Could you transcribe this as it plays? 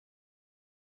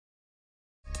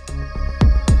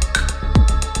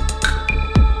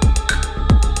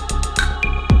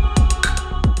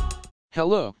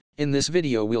Hello, in this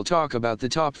video we'll talk about the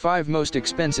top 5 most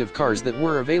expensive cars that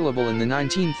were available in the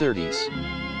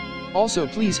 1930s. Also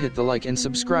please hit the like and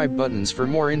subscribe buttons for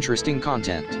more interesting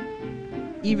content.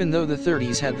 Even though the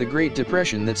 30s had the Great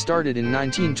Depression that started in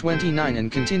 1929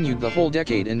 and continued the whole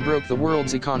decade and broke the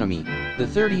world's economy, the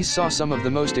 30s saw some of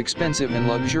the most expensive and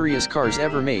luxurious cars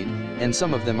ever made, and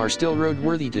some of them are still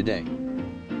roadworthy today.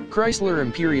 Chrysler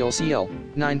Imperial CL,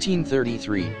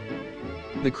 1933.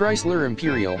 The Chrysler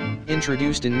Imperial,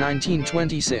 introduced in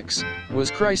 1926,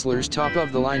 was Chrysler's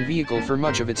top-of-the-line vehicle for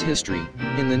much of its history.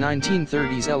 In the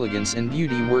 1930s, elegance and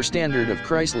beauty were standard of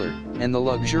Chrysler, and the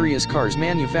luxurious cars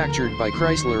manufactured by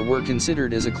Chrysler were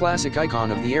considered as a classic icon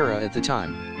of the era at the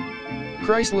time.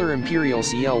 Chrysler Imperial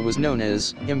CL was known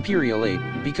as Imperial 8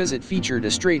 because it featured a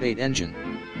straight 8 engine.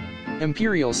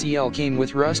 Imperial CL came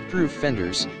with rust-proof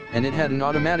fenders, and it had an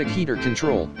automatic heater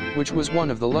control, which was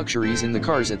one of the luxuries in the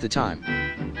cars at the time.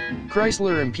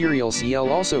 Chrysler Imperial CL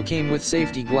also came with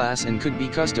safety glass and could be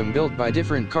custom-built by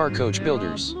different car coach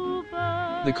builders.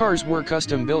 The cars were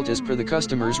custom-built as per the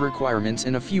customer's requirements,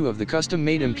 and a few of the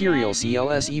custom-made Imperial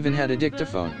CLs even had a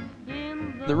dictaphone.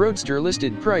 The Roadster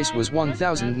listed price was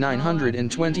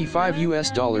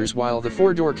 $1,925 while the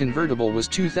 4-door convertible was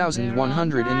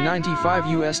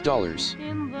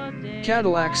 $2,195.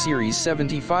 Cadillac Series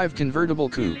 75 Convertible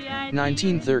Coupe,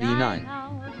 1939.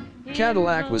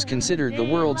 Cadillac was considered the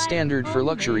world standard for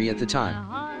luxury at the time.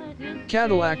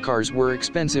 Cadillac cars were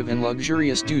expensive and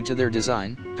luxurious due to their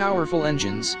design, powerful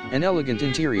engines, and elegant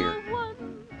interior.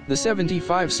 The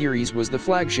 75 series was the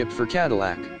flagship for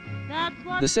Cadillac.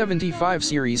 The 75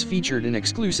 series featured an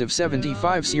exclusive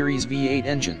 75 series V8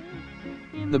 engine.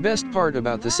 The best part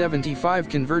about the 75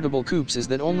 convertible coupes is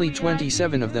that only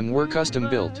 27 of them were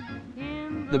custom-built.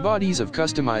 The bodies of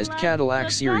customized Cadillac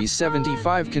Series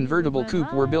 75 convertible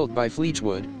coupe were built by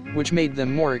Fleetwood, which made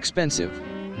them more expensive.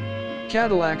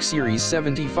 Cadillac Series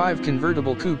 75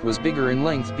 convertible coupe was bigger in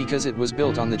length because it was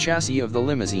built on the chassis of the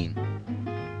limousine.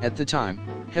 At the time,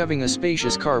 having a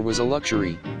spacious car was a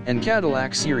luxury, and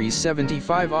Cadillac Series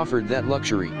 75 offered that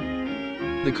luxury.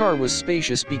 The car was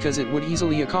spacious because it would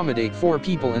easily accommodate 4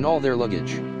 people and all their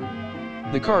luggage.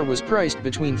 The car was priced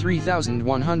between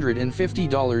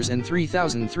 $3,150 and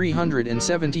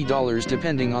 $3,370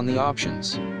 depending on the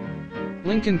options.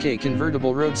 Lincoln K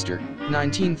Convertible Roadster,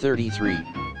 1933.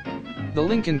 The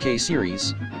Lincoln K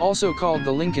Series, also called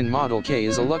the Lincoln Model K,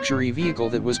 is a luxury vehicle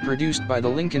that was produced by the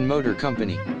Lincoln Motor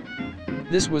Company.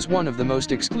 This was one of the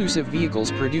most exclusive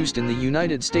vehicles produced in the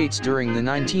United States during the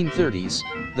 1930s.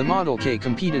 The Model K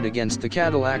competed against the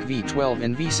Cadillac V12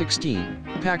 and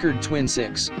V16, Packard Twin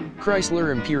 6,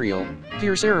 Chrysler Imperial,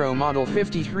 Pierce Arrow Model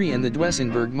 53 and the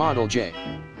Duesenberg Model SJ.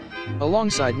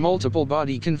 Alongside multiple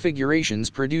body configurations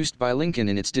produced by Lincoln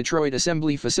in its Detroit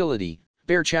assembly facility,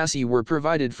 bare chassis were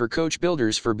provided for coach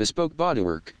builders for bespoke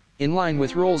bodywork, in line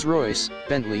with Rolls-Royce,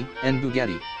 Bentley, and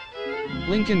Bugatti.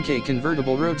 Lincoln K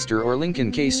Convertible Roadster or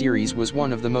Lincoln K Series was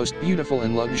one of the most beautiful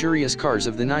and luxurious cars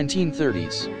of the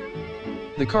 1930s.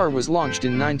 The car was launched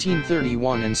in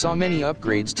 1931 and saw many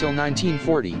upgrades till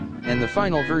 1940, and the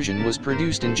final version was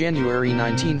produced in January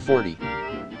 1940.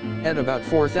 At about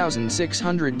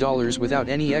 $4,600 without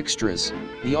any extras,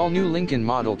 the all-new Lincoln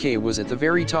Model K was at the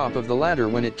very top of the ladder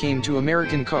when it came to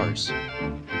American cars.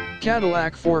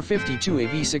 Cadillac 452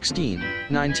 V16,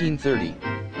 1930.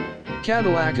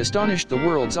 Cadillac astonished the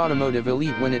world's automotive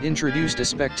elite when it introduced a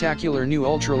spectacular new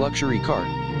ultra-luxury car,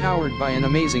 powered by an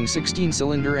amazing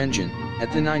 16-cylinder engine,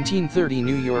 at the 1930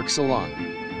 New York Salon.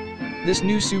 This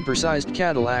new supersized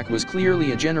Cadillac was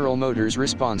clearly a General Motors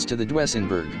response to the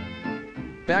Duesenberg.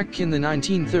 Back in the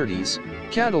 1930s,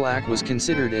 Cadillac was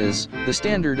considered as the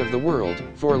standard of the world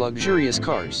for luxurious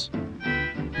cars.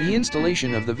 The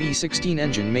installation of the V16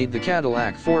 engine made the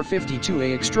Cadillac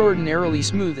 452A extraordinarily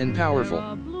smooth and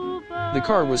powerful. The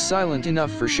car was silent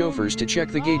enough for chauffeurs to check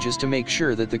the gauges to make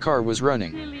sure that the car was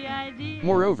running.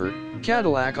 Moreover,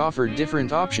 Cadillac offered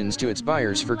different options to its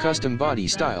buyers for custom body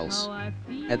styles.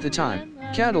 At the time,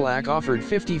 Cadillac offered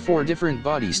 54 different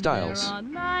body styles.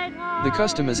 The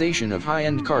customization of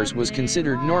high-end cars was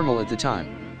considered normal at the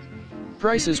time.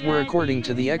 Prices were according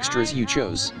to the extras you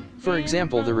chose. For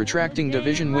example, the retracting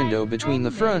division window between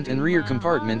the front and rear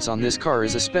compartments on this car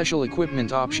is a special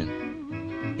equipment option.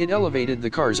 It elevated the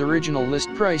car's original list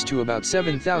price to about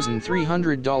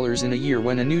 $7,300 in a year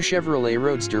when a new Chevrolet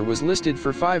Roadster was listed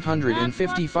for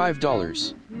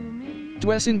 $555.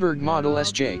 Duesenberg Model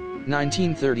SJ,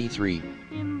 1933.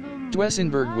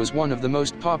 Duesenberg was one of the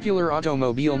most popular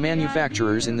automobile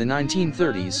manufacturers in the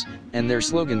 1930s, and their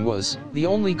slogan was, "The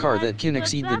only car that can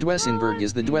exceed the Duesenberg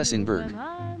is the Duesenberg."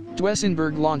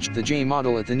 Duesenberg launched the J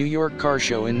model at the New York Car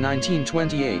Show in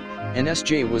 1928, and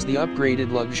SJ was the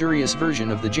upgraded luxurious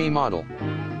version of the J model.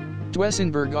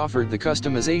 Duesenberg offered the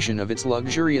customization of its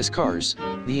luxurious cars.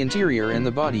 The interior and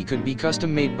the body could be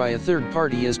custom-made by a third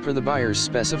party as per the buyer's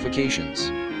specifications.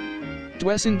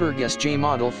 Duesenberg SJ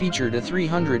model featured a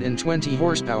 320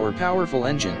 horsepower powerful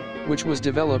engine, which was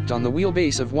developed on the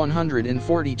wheelbase of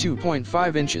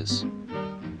 142.5 inches.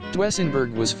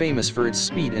 Duesenberg was famous for its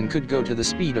speed and could go to the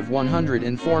speed of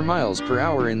 104 miles per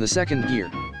hour in the second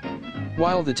gear,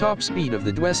 while the top speed of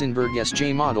the Duesenberg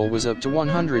SJ model was up to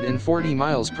 140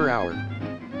 miles per hour.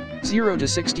 0 to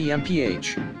 60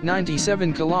 mph,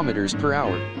 97 kilometers per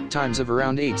hour, times of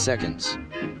around 8 seconds.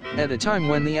 At a time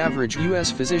when the average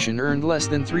US physician earned less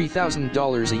than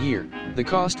 $3,000 a year, the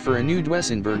cost for a new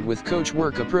Duesenberg with coach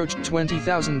work approached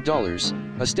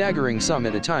 $20,000, a staggering sum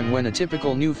at a time when a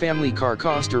typical new family car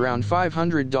cost around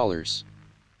 $500.